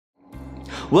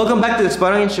Welcome back to the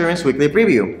Spot on Insurance Weekly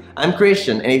Preview. I'm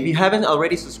Christian, and if you haven't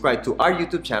already subscribed to our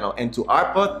YouTube channel and to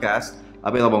our podcast,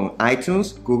 available on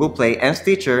iTunes, Google Play, and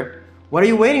Stitcher, what are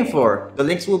you waiting for? The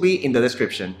links will be in the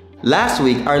description. Last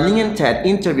week, Arlene and Ted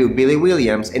interviewed Billy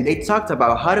Williams, and they talked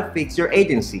about how to fix your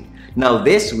agency. Now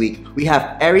this week, we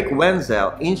have Erik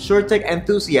Wenzel, Insurtech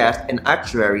enthusiast and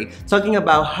actuary, talking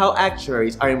about how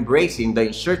actuaries are embracing the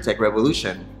Insurtech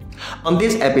revolution. On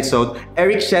this episode,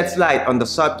 Erik sheds light on the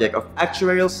subject of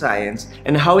actuarial science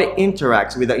and how it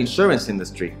interacts with the insurance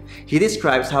industry. He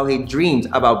describes how he dreamed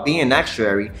about being an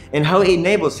actuary and how it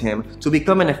enables him to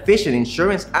become an efficient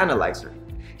insurance analyzer.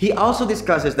 He also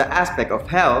discusses the aspect of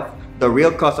health, the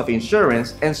real cost of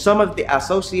insurance, and some of the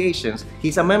associations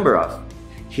he's a member of.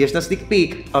 Here's a sneak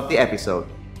peek of the episode.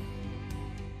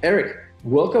 Erik,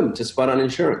 welcome to Spot on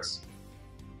Insurance.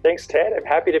 Thanks, Ted. I'm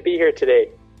happy to be here today.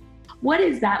 What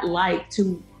is that like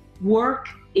to work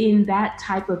in that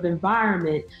type of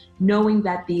environment, knowing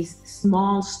that these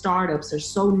small startups are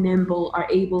so nimble, are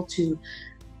able to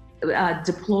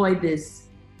deploy this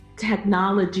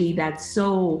technology that's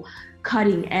so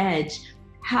cutting edge?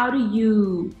 How do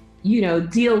you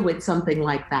deal with something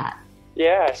like that?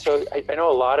 Yeah, so I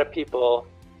know a lot of people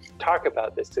talk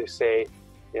about this. They say,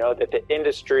 that the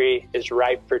industry is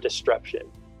ripe for disruption.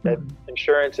 That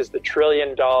insurance is the $1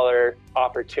 trillion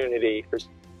opportunity for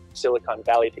Silicon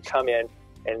Valley to come in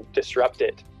and disrupt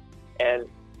it. And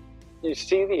you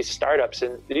see these startups,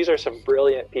 and these are some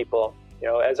brilliant people.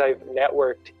 As I've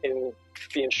networked in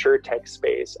the Insurtech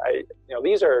space,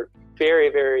 these are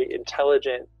very, very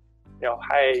intelligent,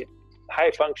 high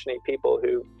functioning people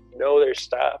who know their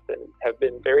stuff and have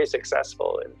been very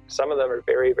successful. And some of them are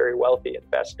very, very wealthy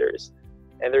investors.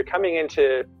 And they're coming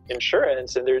into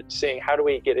insurance and they're saying, how do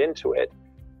we get into it?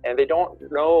 And they don't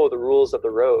know the rules of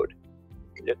the road.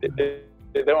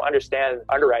 They don't understand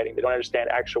underwriting. They don't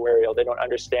understand actuarial. They don't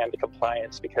understand the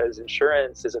compliance, because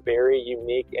insurance is a very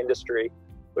unique industry,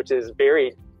 which is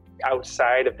very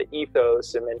outside of the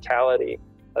ethos and mentality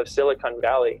of Silicon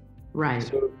Valley. Right.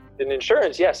 So in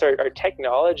insurance, yes, our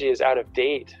technology is out of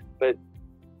date, but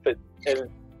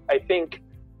I think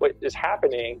what is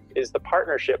happening is the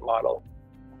partnership model,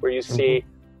 where you see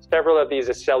several of these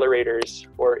accelerators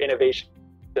or innovation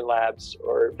labs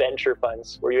or venture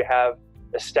funds, where you have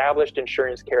established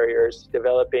insurance carriers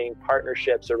developing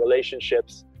partnerships or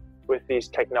relationships with these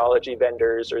technology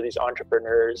vendors or these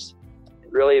entrepreneurs.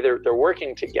 Really, they're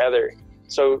working together.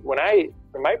 So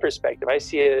from my perspective, I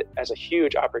see it as a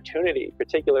huge opportunity,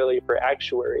 particularly for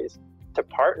actuaries, to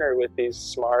partner with these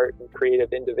smart and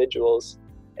creative individuals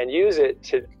and use it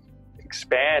to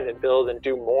expand and build and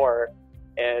do more,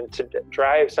 and to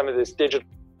drive some of this digital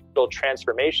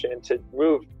transformation, to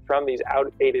move from these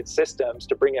outdated systems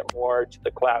to bring it more to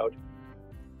the cloud.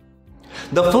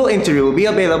 The full interview will be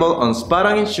available on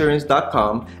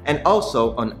spotoninsurance.com and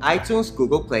also on iTunes,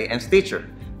 Google Play, and Stitcher.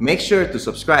 Make sure to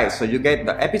subscribe so you get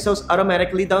the episodes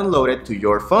automatically downloaded to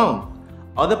your phone.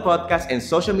 All the podcast and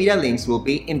social media links will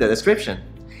be in the description.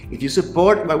 If you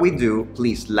support what we do,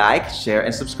 please like, share,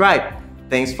 and subscribe.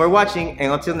 Thanks for watching,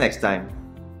 and until next time.